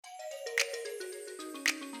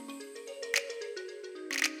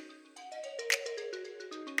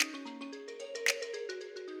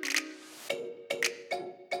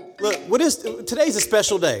Look, today's a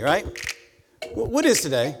special day, right? What is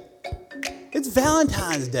today? It's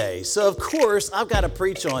Valentine's Day. So, of course, I've got to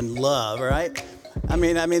preach on love, right? I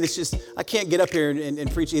mean, it's just, I can't get up here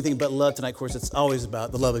and preach anything but love tonight. Of course, it's always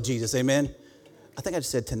about the love of Jesus. Amen? I think I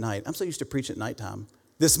just said tonight. I'm so used to preaching at nighttime.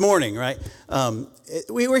 This morning, right?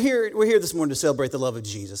 We're here this morning to celebrate the love of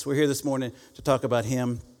Jesus. We're here this morning to talk about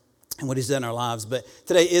Him and what He's done in our lives. But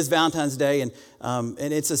today is Valentine's Day, and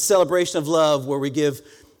it's a celebration of love where we give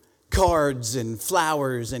cards and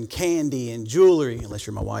flowers and candy and jewelry, unless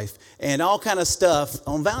you're my wife, and all kind of stuff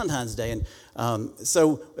on Valentine's Day. And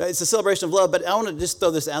so it's a celebration of love. But I want to just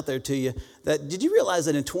throw this out there to you. Did you realize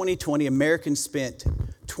that in 2020, Americans spent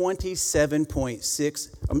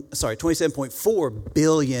 $27.4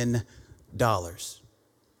 billion.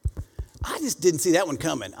 I just didn't see that one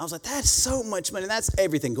coming. I was like, that's so much money. That's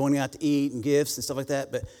everything, going out to eat and gifts and stuff like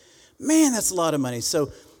that. But man, that's a lot of money.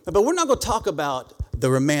 But we're not going to talk about the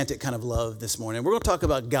romantic kind of love this morning. We're going to talk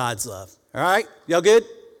about God's love. All right? Y'all good?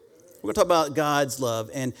 We're going to talk about God's love.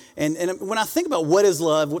 And when I think about what is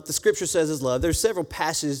love, what the Scripture says is love, there's several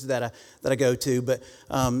passages that I go to. But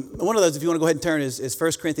one of those, if you want to go ahead and turn, is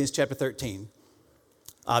 1 Corinthians chapter 13.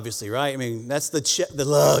 Obviously, right? I mean, that's the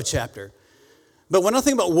love chapter. But when I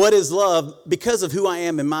think about what is love, because of who I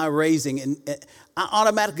am in my raising, and I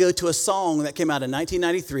automatically go to a song that came out in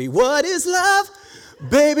 1993. What is love?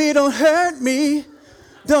 Baby, don't hurt me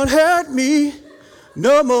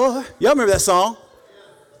no more. Y'all remember that song?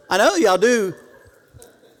 I know y'all do.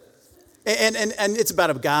 And it's about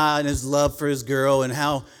a guy and his love for his girl and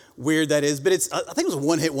how weird that is. But I think it was a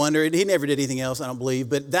one-hit wonder. He never did anything else, I don't believe.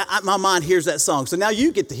 But my mind hears that song. So now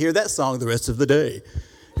you get to hear that song the rest of the day.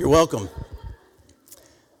 You're welcome.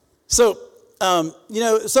 So,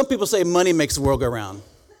 some people say money makes the world go round.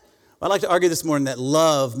 I'd like to argue this morning that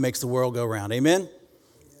love makes the world go round. Amen?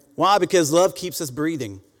 Why? Because love keeps us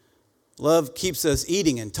breathing. Love keeps us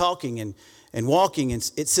eating and talking and walking,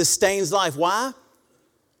 and it sustains life. Why?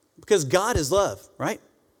 Because God is love, right?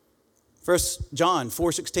 1 John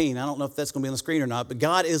 4:16. I don't know if that's going to be on the screen or not, but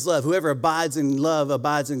God is love. Whoever abides in love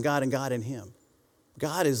abides in God and God in him.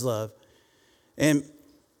 God is love. And,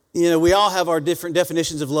 we all have our different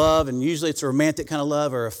definitions of love, and usually it's a romantic kind of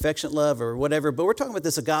love or affectionate love or whatever, but we're talking about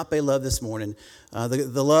this agape love this morning,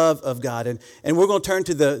 the love of God. And we're going to turn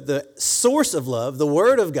to the source of love, the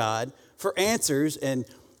Word of God, for answers and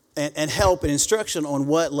help and instruction on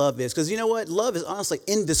what love is. Because you know what? Love is honestly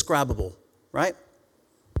indescribable, right?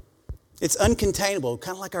 It's uncontainable,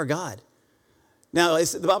 kind of like our God. Now,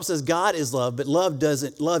 the Bible says God is love, but love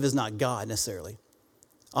is not God necessarily,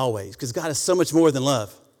 always, because God is so much more than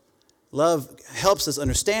love. Love helps us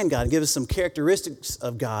understand God and give us some characteristics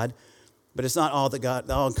of God, but it's not all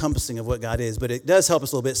encompassing of what God is, but it does help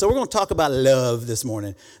us a little bit. So we're going to talk about love this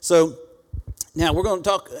morning. So now we're going to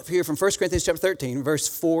talk here from 1 Corinthians chapter 13, verse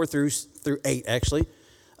 4 through 8, actually.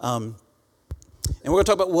 And we're going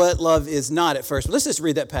to talk about what love is not at first. But let's just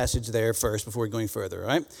read that passage there first before we go any further, all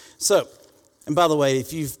right? So, and by the way,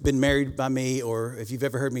 if you've been married by me or if you've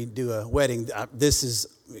ever heard me do a wedding, this is,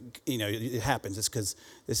 it happens. It's because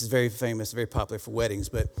this is very famous, very popular for weddings.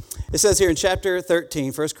 But it says here in chapter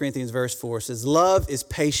 13, 1 Corinthians verse 4, it says, love is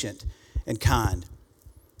patient and kind.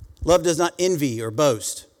 Love does not envy or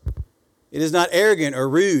boast. It is not arrogant or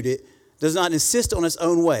rude. It does not insist on its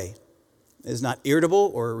own way. It is not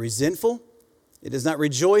irritable or resentful. It does not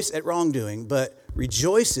rejoice at wrongdoing, but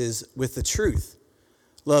rejoices with the truth.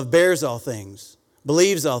 Love bears all things,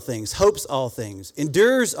 believes all things, hopes all things,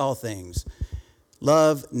 endures all things.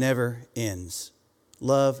 Love never ends.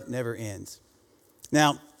 Love never ends.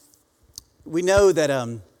 Now, we know that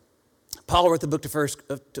Paul wrote the book to 1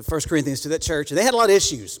 Corinthians to that church, and they had a lot of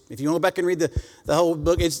issues. If you want to go back and read the whole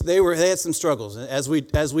book, they had some struggles, as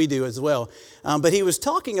we do as well. But he was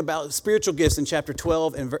talking about spiritual gifts in chapter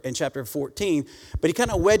 12 and chapter 14, but he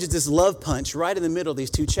kind of wedges this love punch right in the middle of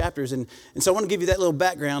these two chapters. And so I want to give you that little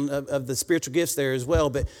background of the spiritual gifts there as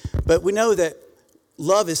well. But we know that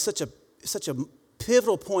love is such a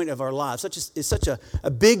pivotal point of our lives, it's such a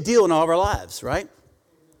big deal in all of our lives, right?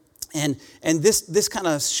 And this kind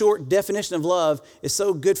of short definition of love is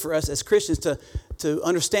so good for us as Christians to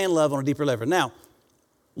understand love on a deeper level. Now,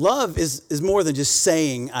 love is more than just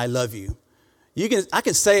saying I love you. I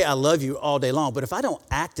can say I love you all day long, but if I don't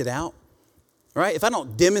act it out, right? If I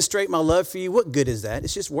don't demonstrate my love for you, what good is that?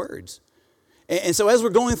 It's just words. And so as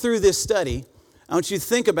we're going through this study, I want you to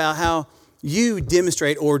think about how you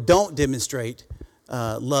demonstrate or don't demonstrate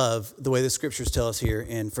love the way the Scriptures tell us here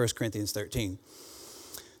in 1 Corinthians 13.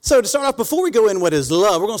 So to start off, before we go in what is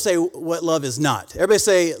love, we're going to say what love is not. Everybody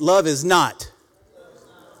say, love is not.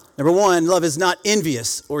 Number one, love is not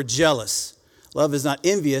envious or jealous. Love is not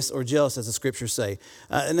envious or jealous, as the scriptures say.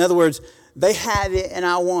 In other words, they have it and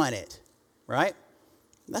I want it, right?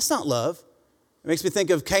 That's not love. It makes me think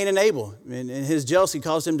of Cain and Abel. And his jealousy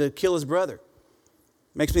caused him to kill his brother.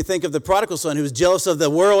 It makes me think of the prodigal son who was jealous of the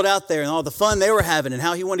world out there and all the fun they were having and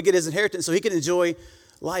how he wanted to get his inheritance so he could enjoy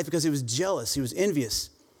life because he was jealous. He was envious.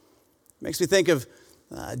 It makes me think of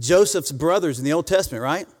Joseph's brothers in the Old Testament,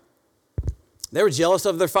 right? They were jealous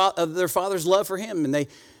of their father's love for him, and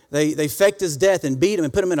they faked his death and beat him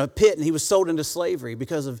and put him in a pit, and he was sold into slavery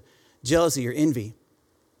because of jealousy or envy.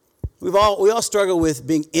 We all struggle with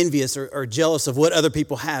being envious or jealous of what other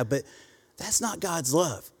people have, but that's not God's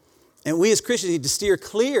love. And we as Christians need to steer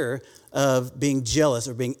clear of being jealous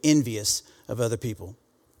or being envious of other people.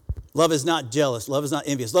 Love is not jealous. Love is not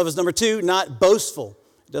envious. Love is, number 2, not boastful.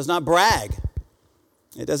 It does not brag.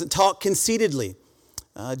 It doesn't talk conceitedly.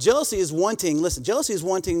 Jealousy is wanting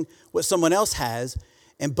what someone else has,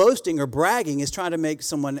 and boasting or bragging is trying to make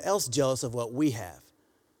someone else jealous of what we have.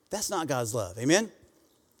 That's not God's love. Amen?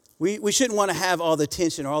 We shouldn't want to have all the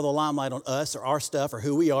attention or all the limelight on us or our stuff or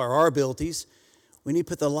who we are or our abilities. We need to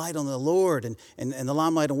put the light on the Lord and the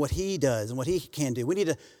limelight on what He does and what He can do. We need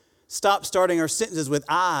to stop starting our sentences with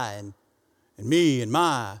I and me and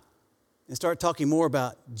my and start talking more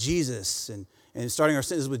about Jesus and starting our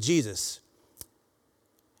sentences with Jesus.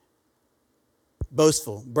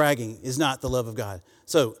 Boastful, bragging is not the love of God.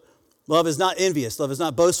 So, love is not envious. Love is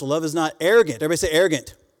not boastful. Love is not arrogant. Everybody say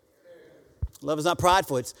arrogant. Love is not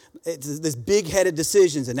prideful. It's this big-headed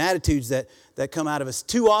decisions and attitudes that come out of us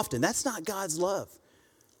too often. That's not God's love.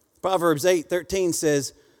 Proverbs 8:13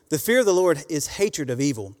 says, "The fear of the Lord is hatred of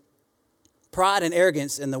evil. Pride and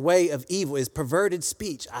arrogance in the way of evil is perverted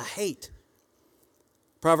speech. I hate."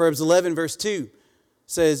 Proverbs 11 verse 2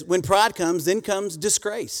 says, "When pride comes, then comes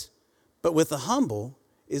disgrace. But with the humble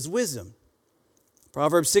is wisdom."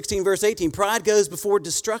 Proverbs 16 verse 18, "Pride goes before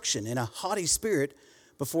destruction and a haughty spirit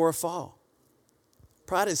before a fall."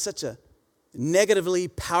 Pride is such a negatively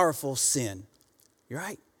powerful sin. You're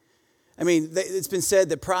right. I mean, it's been said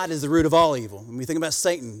that pride is the root of all evil. When we think about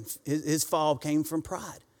Satan, his fall came from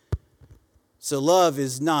pride. So love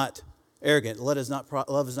is not arrogant. Love is not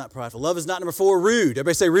prideful. Love is not, number 4, rude.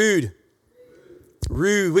 Everybody say rude.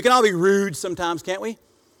 Rude. We can all be rude sometimes, can't we?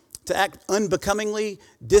 To act unbecomingly,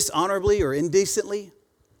 dishonorably, or indecently.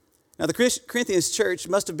 Now, the Corinthians church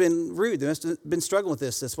must have been rude. They must have been struggling with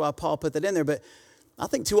this. That's why Paul put that in there. But I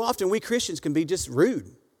think too often we Christians can be just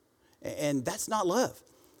rude. And that's not love.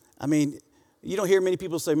 I mean, you don't hear many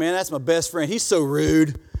people say, "Man, that's my best friend. He's so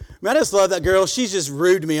rude. Man, I just love that girl. She's just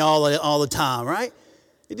rude to me all the time," right?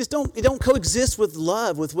 It don't coexist with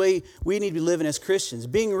love, with the way we need to be living as Christians.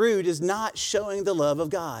 Being rude is not showing the love of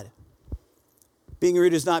God. Being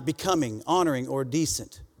rude is not becoming, honoring, or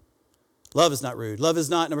decent. Love is not rude. Love is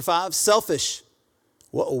not, number 5, selfish.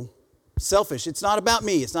 Whoa, selfish. It's not about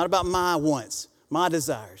me. It's not about my wants, my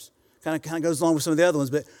desires. Kind of goes along with some of the other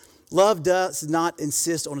ones, but love does not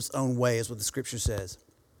insist on its own way, is what the scripture says.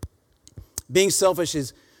 Being selfish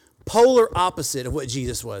is polar opposite of what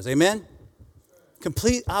Jesus was. Amen?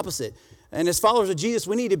 Complete opposite. And as followers of Jesus,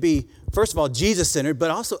 we need to be, first of all, Jesus-centered,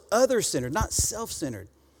 but also other-centered, not self-centered.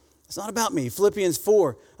 It's not about me. Philippians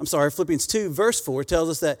 2, verse 4 tells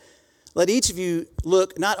us that let each of you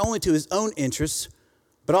look not only to his own interests,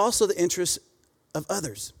 but also the interests of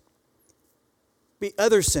others. Be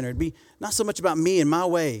other-centered. Be not so much about me and my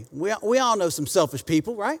way. We all know some selfish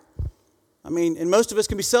people, right? I mean, and most of us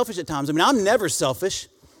can be selfish at times. I mean, I'm never selfish.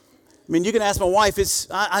 I mean, you can ask my wife.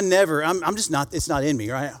 I'm just not, it's not in me,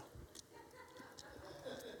 right?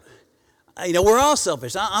 We're all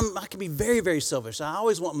selfish. I can be very, very selfish. I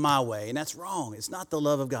always want my way, and that's wrong. It's not the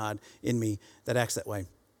love of God in me that acts that way.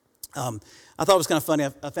 I thought it was kind of funny.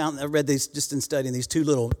 I read these just in studying these 2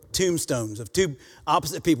 little tombstones of 2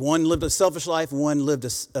 opposite people. One lived a selfish life, and one lived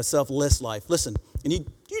a selfless life. Listen, and you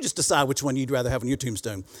just decide which one you'd rather have on your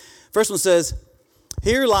tombstone. First one says,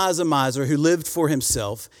 "Here lies a miser who lived for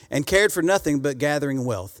himself and cared for nothing but gathering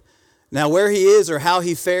wealth. Now where he is or how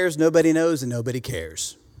he fares, nobody knows and nobody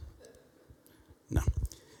cares." No.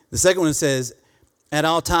 The second one says, "At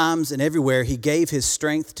all times and everywhere he gave his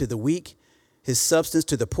strength to the weak, his substance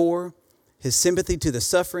to the poor, his sympathy to the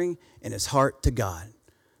suffering, and his heart to God."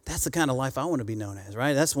 That's the kind of life I want to be known as,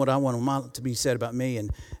 right? That's what I want to be said about me,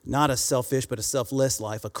 and not a selfish, but a selfless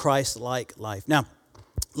life, a Christ-like life. Now,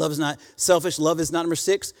 love is not selfish. Love is not, number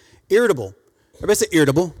 6, irritable. Everybody say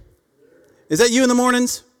irritable. Is that you in the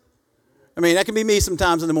mornings? I mean, that can be me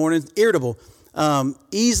sometimes in the mornings. Irritable.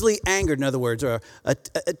 Easily angered, in other words. Or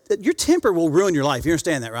your temper will ruin your life. You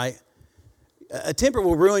understand that, right? A temper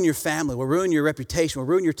will ruin your family, will ruin your reputation, will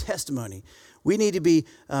ruin your testimony. We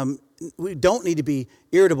don't need to be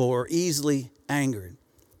irritable or easily angered.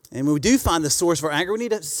 And when we do find the source of our anger, we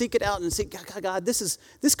need to seek it out and say, God,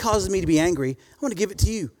 this causes me to be angry. I want to give it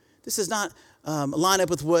to you. This does not line up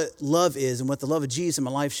with what love is and what the love of Jesus in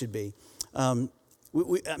my life should be.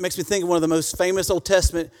 It makes me think of one of the most famous Old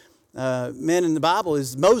Testament men in the Bible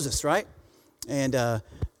is Moses, right? And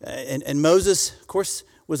Moses, of course,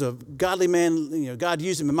 was a godly man. God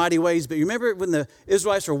used him in mighty ways. But you remember when the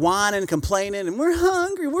Israelites were whining and complaining, and we're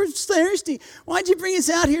hungry, we're thirsty. Why'd you bring us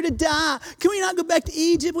out here to die? Can we not go back to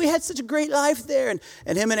Egypt? We had such a great life there.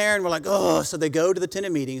 And him and Aaron were like, oh. So they go to the tent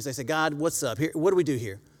of meetings. They say, God, what's up? Here, what do we do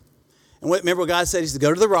here? And remember what God said? He said,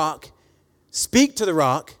 go to the rock, speak to the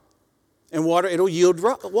rock, and it'll yield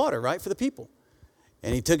water, right, for the people.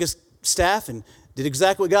 And he took his staff and did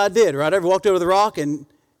exactly what God did, right? Walked over the rock, and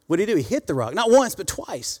what did he do? He hit the rock, not once, but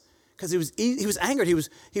twice, because he was angered. He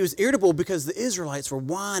was irritable because the Israelites were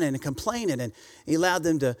whining and complaining, and he allowed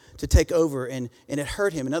them to take over, and it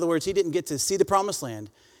hurt him. In other words, he didn't get to see the promised land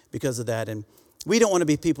because of that. And we don't want to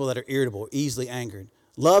be people that are irritable, easily angered.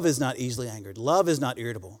 Love is not easily angered. Love is not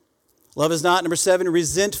irritable. Love is not, number 7,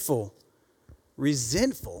 resentful.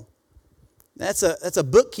 Resentful. That's a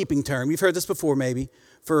bookkeeping term. You've heard this before maybe,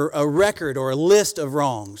 for a record or a list of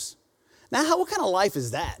wrongs. Now, what kind of life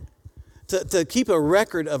is that? To keep a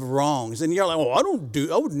record of wrongs. And you're like, well,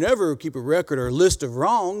 I would never keep a record or a list of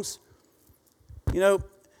wrongs.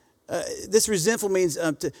 This resentful means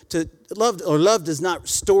love does not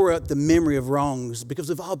store up the memory of wrongs, because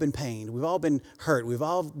we've all been pained. We've all been hurt. We've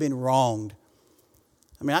all been wronged.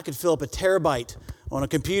 I mean, I could fill up a terabyte on a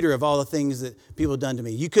computer of all the things that people have done to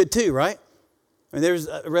me. You could too, right? I mean,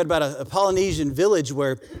 I read about a Polynesian village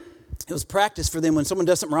where it was practice for them when someone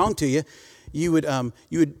does something wrong to you, you would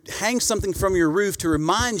hang something from your roof to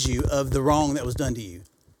remind you of the wrong that was done to you.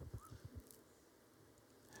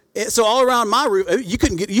 So all around my roof, you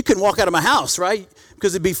couldn't walk out of my house, right?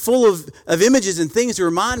 Because it'd be full of images and things to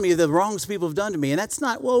remind me of the wrongs people have done to me. And that's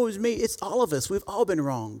not, woe is me. It's all of us. We've all been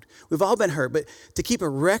wronged. We've all been hurt. But to keep a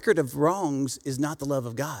record of wrongs is not the love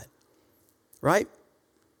of God, right?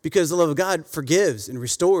 Because the love of God forgives and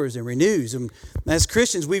restores and renews. And as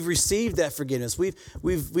Christians, we've received that forgiveness.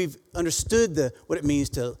 We've understood what it means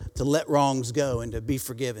to let wrongs go and to be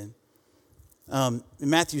forgiven. In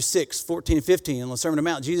Matthew 6, 14 and 15, on the Sermon on the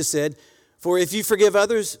Mount, Jesus said, for if you forgive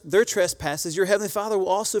others their trespasses, your heavenly Father will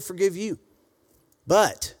also forgive you.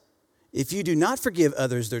 But if you do not forgive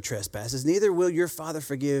others their trespasses, neither will your Father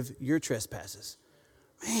forgive your trespasses.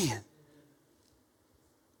 Man.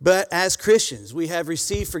 But as Christians, we have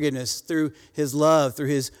received forgiveness through his love, through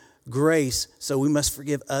his grace, so we must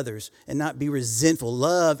forgive others and not be resentful.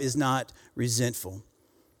 Love is not resentful.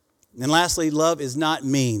 And lastly, love is not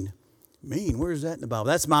mean. Mean, where is that in the Bible?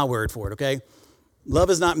 That's my word for it, okay?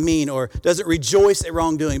 Love is not mean or doesn't rejoice at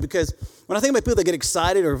wrongdoing. Because when I think about people that get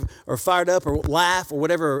excited or fired up or laugh or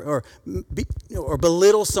whatever or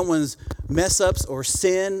belittle someone's mess ups or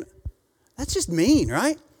sin, that's just mean,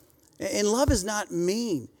 right? And love is not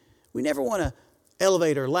mean. We never want to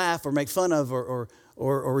elevate or laugh or make fun of or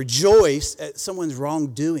rejoice at someone's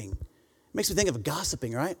wrongdoing. It makes me think of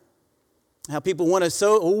gossiping, right? How people want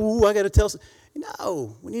to I got to tell.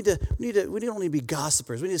 No, we don't need to be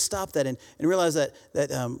gossipers. We need to stop that and realize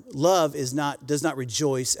that love does not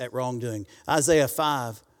rejoice at wrongdoing. Isaiah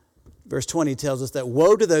 5, verse 20 tells us that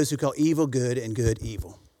woe to those who call evil good and good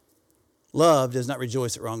evil. Love does not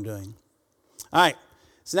rejoice at wrongdoing. All right,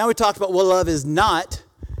 so now we talked about what love is not.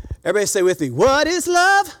 Everybody say with me, what is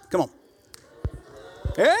love? Come on.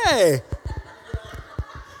 Hey.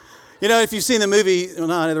 If you've seen the movie,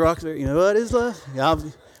 the Rock, what is love? Yeah,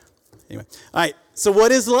 anyway, all right, so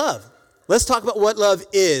what is love? Let's talk about what love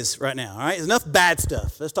is right now, all right? There's enough bad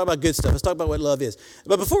stuff. Let's talk about good stuff. Let's talk about what love is.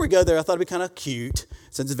 But before we go there, I thought it'd be kind of cute,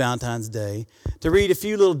 since it's Valentine's Day, to read a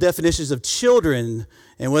few little definitions of children.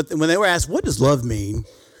 And when they were asked, what does love mean?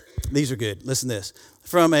 These are good. Listen to this.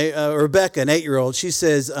 From Rebecca, an 8-year-old, she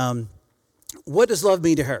says, what does love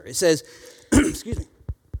mean to her? It says, excuse me.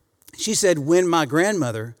 She said, when my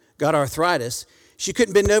grandmother got arthritis, she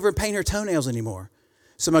couldn't bend over and paint her toenails anymore.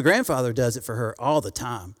 So my grandfather does it for her all the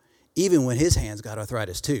time, even when his hands got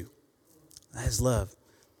arthritis too. That is love.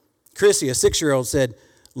 Chrissy, a 6-year-old, said,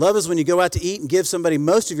 love is when you go out to eat and give somebody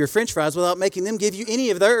most of your French fries without making them give you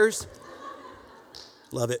any of theirs.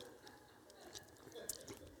 Love it.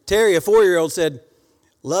 Terry, a 4-year-old, said,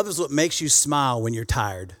 love is what makes you smile when you're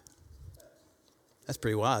tired. That's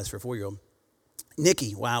pretty wise for a 4-year-old.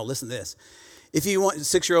 Nikki, wow, listen to this.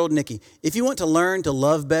 6-year-old Nikki, if you want to learn to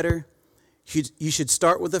love better, you should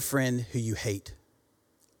start with a friend who you hate.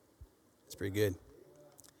 That's pretty good.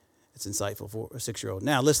 It's insightful for a 6-year-old.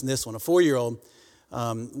 Now, listen to this one. A 4-year-old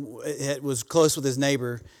was close with his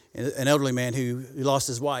neighbor, an elderly man who lost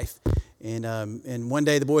his wife. And one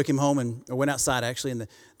day the boy came home or went outside, actually, and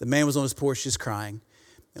the man was on his porch just crying.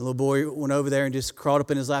 And the little boy went over there and just crawled up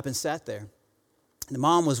in his lap and sat there. And the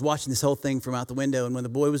mom was watching this whole thing from out the window. And when the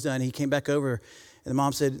boy was done, he came back over, and the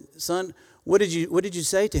mom said, "Son, what did you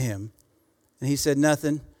say to him?" And he said,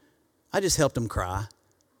 "Nothing. I just helped him cry."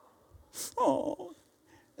 Oh,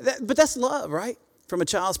 but that's love, right? From a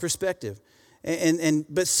child's perspective.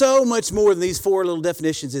 But so much more than these 4 little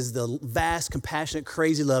definitions is the vast, compassionate,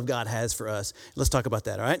 crazy love God has for us. Let's talk about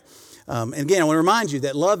that, all right? And again, I want to remind you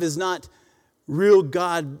that love is not real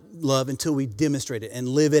God love until we demonstrate it and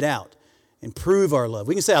live it out and prove our love.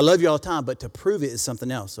 We can say, "I love you" all the time, but to prove it is something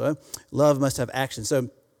else. So love must have action. So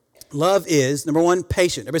love is, number 1,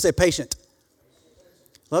 patient. Everybody say patient.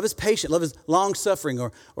 Love is patient. Love is long-suffering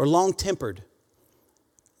or long-tempered.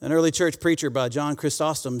 An early church preacher by John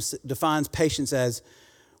Chrysostom defines patience as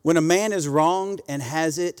when a man is wronged and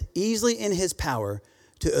has it easily in his power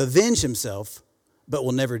to avenge himself, but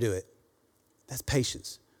will never do it. That's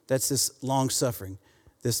patience. That's this long-suffering,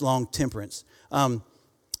 this long temperance.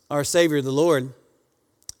 Our Savior, the Lord,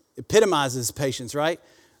 epitomizes patience, right?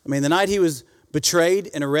 I mean, the night he was betrayed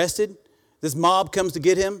and arrested, this mob comes to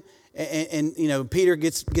get him, and you know, Peter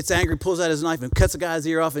gets angry, pulls out his knife and cuts the guy's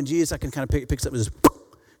ear off, and Jesus, I can kind of picks up his,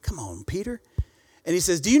 "Come on, Peter." And he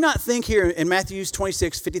says, "Do you not think," here in Matthew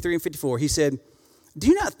 26, 53 and 54, he said, "Do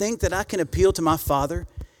you not think that I can appeal to my Father,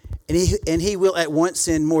 and he will at once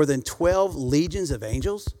send more than 12 legions of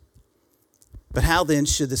angels? But how then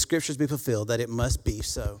should the scriptures be fulfilled that it must be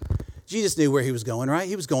so?" Jesus knew where he was going, right?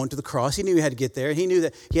 He was going to the cross. He knew he had to get there. He knew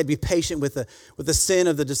that he had to be patient with the sin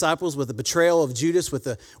of the disciples, with the betrayal of Judas, with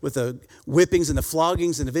the whippings and the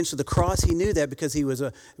floggings, and eventually the cross. He knew that because it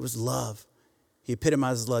was love. He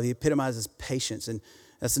epitomizes love. He epitomizes patience. And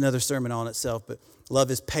that's another sermon on itself. But love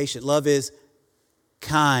is patient. Love is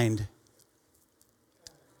kind.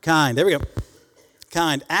 Kind. There we go.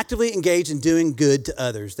 Kind. Actively engaged in doing good to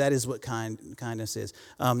others. That is what kindness is.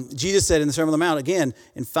 Jesus said in the Sermon on the Mount, again,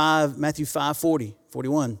 in Matthew 5:40,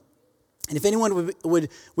 41, "And if anyone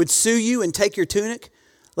would sue you and take your tunic,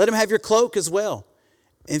 let him have your cloak as well.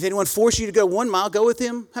 And if anyone force you to go 1 mile, go with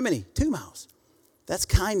him," how many? 2 miles. That's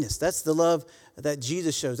kindness. That's the love that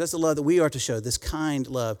Jesus shows. That's the love that we are to show, this kind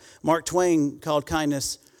love. Mark Twain called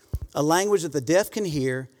kindness a language that the deaf can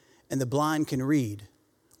hear and the blind can read.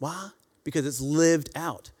 Why? Because it's lived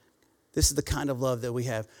out. This is the kind of love that we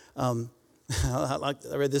have. I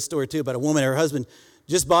read this story too about a woman. Her husband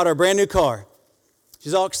just bought her a brand new car.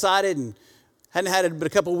 She's all excited and hadn't had it but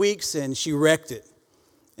a couple weeks, and she wrecked it.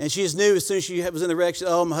 And she just knew as soon as she was in the wreck, she said,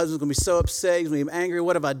 "Oh, my husband's going to be so upset. He's going to be angry.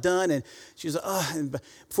 What have I done?" And she was like, "Oh." And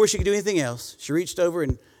before she could do anything else, she reached over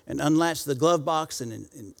and unlatched the glove box,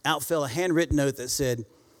 and out fell a handwritten note that said,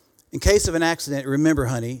 "In case of an accident, remember,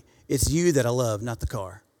 honey, it's you that I love, not the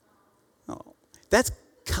car." Oh, that's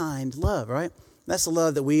kind love, right? That's the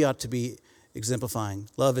love that we ought to be exemplifying.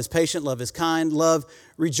 Love is patient. Love is kind. Love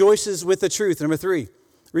rejoices with the truth. Number 3,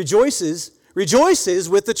 rejoices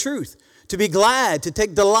with the truth. To be glad, to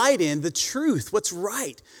take delight in the truth, what's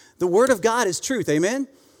right. The Word of God is truth, amen?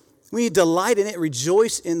 We delight in it,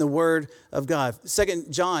 rejoice in the Word of God. 2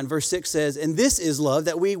 John verse 6 says, "And this is love,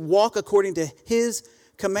 that we walk according to His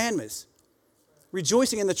commandments."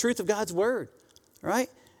 Rejoicing in the truth of God's Word, right?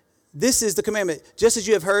 This is the commandment. Just as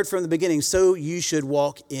you have heard from the beginning, so you should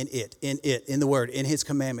walk in the Word, in His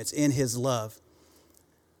commandments, in His love.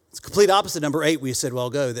 It's complete opposite number 8 we said a while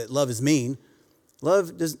ago, that love is mean.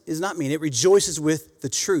 Love is not mean. It rejoices with the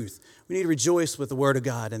truth. We need to rejoice with the Word of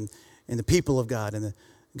God and the people of God. And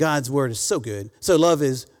God's Word is so good. So love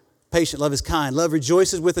is patient. Love is kind. Love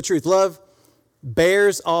rejoices with the truth. Love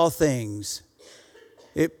bears all things.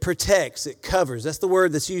 It protects. It covers. That's the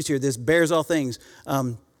word that's used here. This bears all things.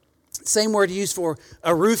 Same word used for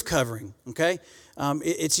a roof covering. Okay?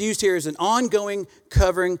 It's used here as an ongoing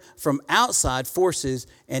covering from outside forces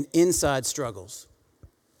and inside struggles.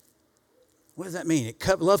 What does that mean?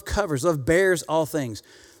 Love covers, love bears all things.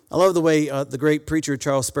 I love the way the great preacher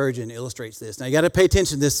Charles Spurgeon illustrates this. Now you got to pay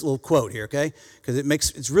attention to this little quote here, okay? Because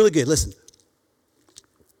it's really good. Listen.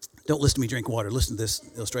 Don't listen to me drink water. Listen to this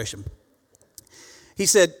illustration. He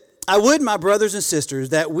said, "I would, my brothers and sisters,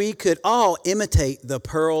 that we could all imitate the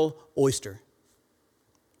pearl oyster."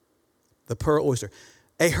 The pearl oyster.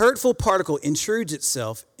 "A hurtful particle intrudes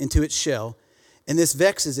itself into its shell, and this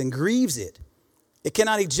vexes and grieves it. It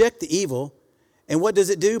cannot eject the evil. And what does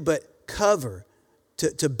it do but cover,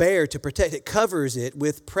 to bear, to protect? It covers it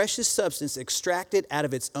with precious substance extracted out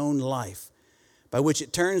of its own life, by which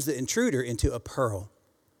it turns the intruder into a pearl.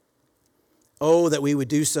 Oh, that we would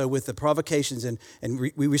do so with the provocations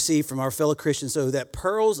we receive from our fellow Christians, so that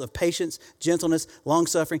pearls of patience, gentleness,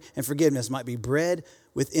 long-suffering, and forgiveness might be bred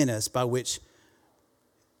within us, by which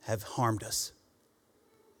have harmed us.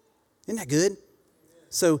 Isn't that good?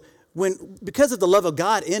 So because of the love of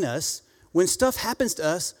God in us, when stuff happens to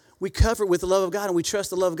us, we cover it with the love of God, and we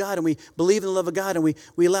trust the love of God, and we believe in the love of God, and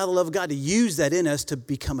we allow the love of God to use that in us to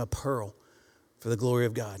become a pearl for the glory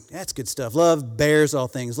of God. That's good stuff. Love bears all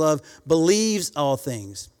things. Love believes all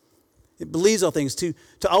things. It believes all things, to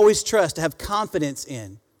always trust, to have confidence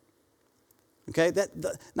in. Okay?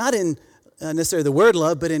 Not in necessarily the word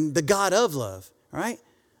love, but in the God of love. All right?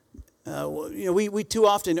 We too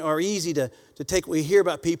often are easy to take what we hear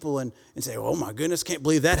about people and say, oh my goodness, can't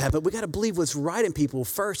believe that happened. We got to believe what's right in people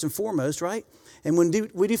first and foremost, right? And when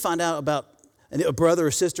we do find out about a brother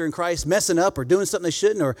or sister in Christ messing up or doing something they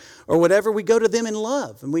shouldn't or whatever, we go to them in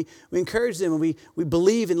love, and we encourage them, and we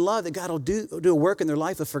believe in love that God will do a work in their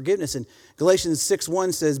life of forgiveness. And Galatians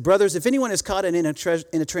 6:1 says, brothers, if anyone is caught in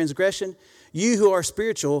a transgression, you who are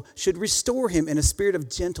spiritual should restore him in a spirit of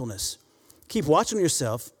gentleness. Keep watching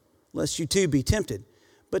yourself, lest you too be tempted.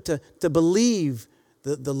 But to believe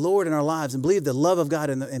the Lord in our lives and believe the love of God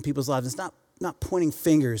in people's lives, it's not pointing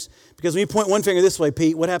fingers. Because when you point one finger this way,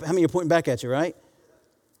 Pete, what happened? How many are pointing back at you, right?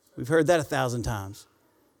 We've heard that 1,000 times.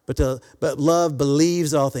 But love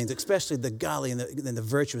believes all things, especially the godly and the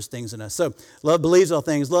virtuous things in us. So love believes all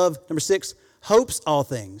things. Love, number 6, hopes all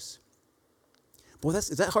things. Boy, is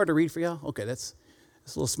that hard to read for y'all? Okay, that's a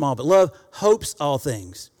little small. But love hopes all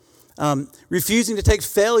things. Refusing to take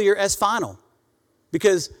failure as final.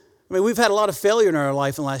 Because, we've had a lot of failure in our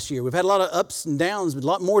life in the last year. We've had a lot of ups and downs, but a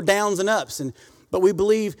lot more downs than ups. But we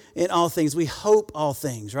believe in all things. We hope all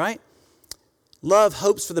things, right? Love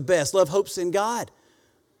hopes for the best. Love hopes in God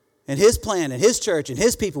and His plan and His church and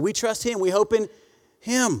His people. We trust Him. We hope in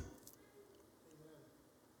Him.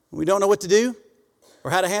 We don't know what to do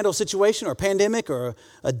or how to handle a situation or a pandemic or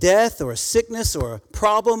a death or a sickness or a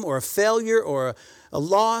problem or a failure or a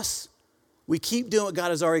loss. We keep doing what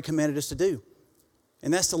God has already commanded us to do.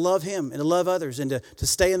 And that's to love Him and to love others and to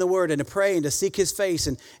stay in the Word and to pray and to seek His face.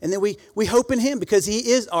 And then we hope in Him because He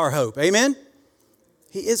is our hope. Amen?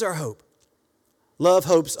 He is our hope. Love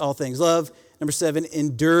hopes all things. Love, number 7,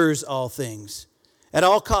 endures all things. At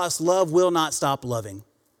all costs, love will not stop loving.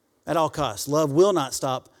 At all costs, love will not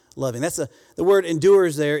stop loving. The word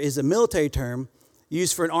endures there is a military term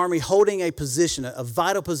used for an army holding a position, a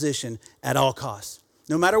vital position at all costs.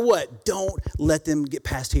 No matter what, don't let them get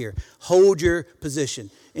past here. Hold your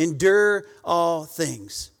position. Endure all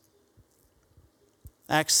things.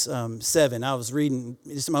 Acts 7. I was reading,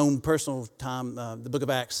 just in my own personal time, the book of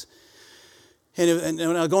Acts. And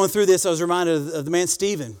when I was going through this, I was reminded of the man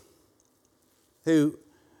Stephen, who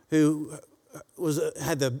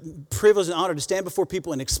had the privilege and honor to stand before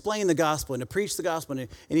people and explain the gospel and to preach the gospel. And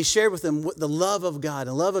he shared with them the love of God and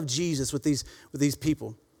the love of Jesus with these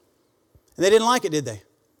people. And they didn't like it, did they?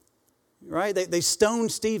 Right? They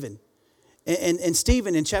stoned Stephen. And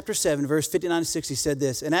Stephen in chapter 7, verse 59 to 60 said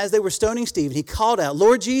this, and as they were stoning Stephen, he called out,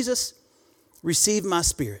 Lord Jesus, receive my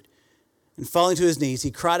spirit. And falling to his knees, he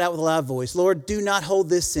cried out with a loud voice, Lord, do not hold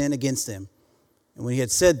this sin against them. And when he had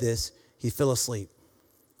said this, he fell asleep.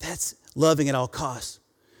 That's loving at all costs.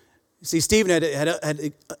 See, Stephen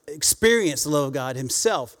had experienced the love of God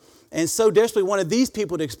himself, and so desperately wanted these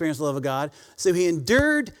people to experience the love of God. So he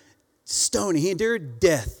endured stoning. He endured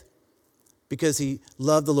death because he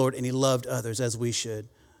loved the Lord and he loved others as we should.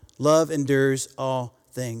 Love endures all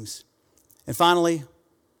things. And finally,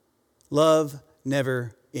 love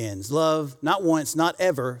never ends. Love, not once, not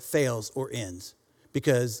ever, fails or ends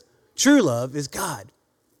because true love is God.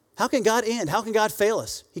 How can God end? How can God fail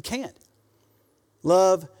us? He can't.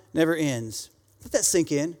 Love never ends. Let that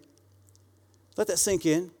sink in. Let that sink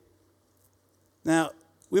in. Now,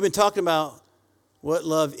 we've been talking about what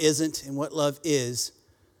love isn't and what love is.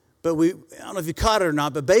 But I don't know if you caught it or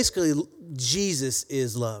not, but basically Jesus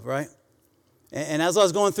is love, right? And as I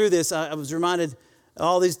was going through this, I was reminded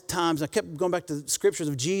all these times, I kept going back to the scriptures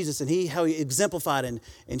of Jesus and how he exemplified and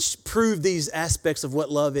proved these aspects of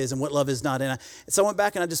what love is and what love is not. And so I went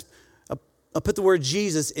back and I put the word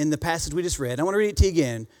Jesus in the passage we just read. I want to read it to you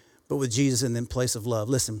again, but with Jesus in the place of love.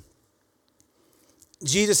 Listen.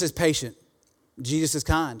 Jesus is patient. Jesus is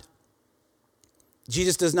kind.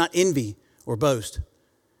 Jesus does not envy or boast.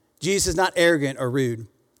 Jesus is not arrogant or rude.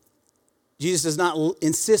 Jesus does not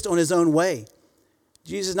insist on his own way.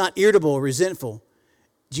 Jesus is not irritable or resentful.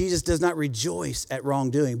 Jesus does not rejoice at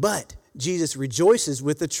wrongdoing, but Jesus rejoices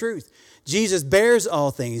with the truth. Jesus bears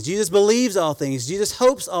all things. Jesus believes all things. Jesus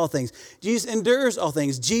hopes all things. Jesus endures all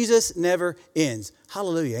things. Jesus never ends.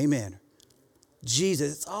 Hallelujah. Amen.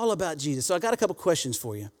 Jesus. It's all about Jesus. So I got a couple questions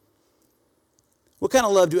for you. What kind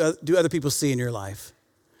of love do other people see in your life?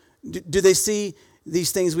 Do they see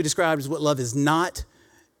these things we described as what love is not?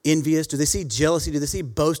 Envious? Do they see jealousy? Do they see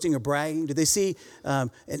boasting or bragging? Do they see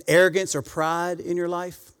an arrogance or pride in your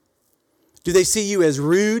life? Do they see you as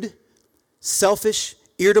rude, selfish,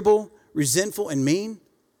 irritable, resentful, and mean?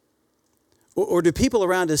 Or do people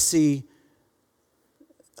around us see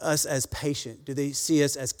us as patient? Do they see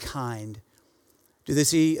us as kind? Do they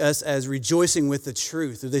see us as rejoicing with the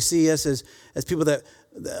truth? Do they see us as people that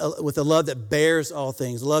with a love that bears all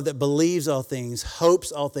things, love that believes all things,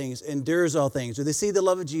 hopes all things, endures all things? Do they see the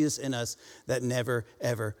love of Jesus in us that never,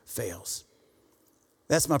 ever fails?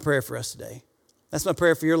 That's my prayer for us today. That's my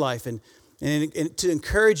prayer for your life, and to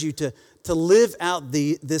encourage you to live out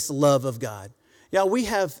this love of God. Yeah, we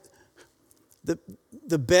have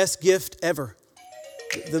the best gift ever.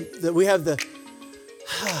 We have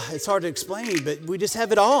it's hard to explain, but we just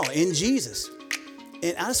have it all in Jesus.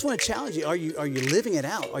 And I just want to challenge you. Are you living it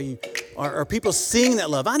out? Are people seeing that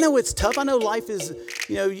love? I know it's tough. I know life is,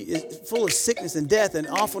 full of sickness and death and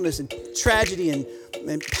awfulness and tragedy and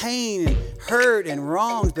pain and hurt and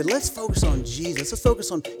wrongs. But let's focus on Jesus. Let's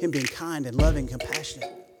focus on Him being kind and loving,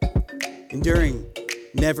 compassionate, enduring,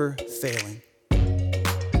 never failing.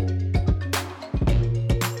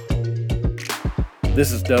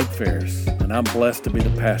 This is Doug Ferris, and I'm blessed to be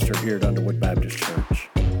the pastor here at Underwood Baptist Church.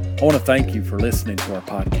 I want to thank you for listening to our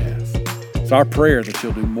podcast. It's our prayer that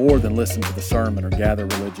you'll do more than listen to the sermon or gather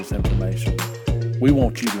religious information. We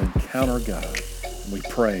want you to encounter God, and we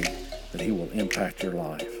pray that He will impact your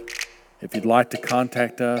life. If you'd like to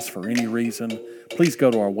contact us for any reason, please go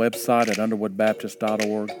to our website at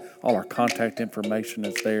underwoodbaptist.org. All our contact information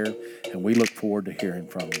is there, and we look forward to hearing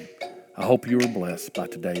from you. I hope you were blessed by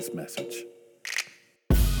today's message.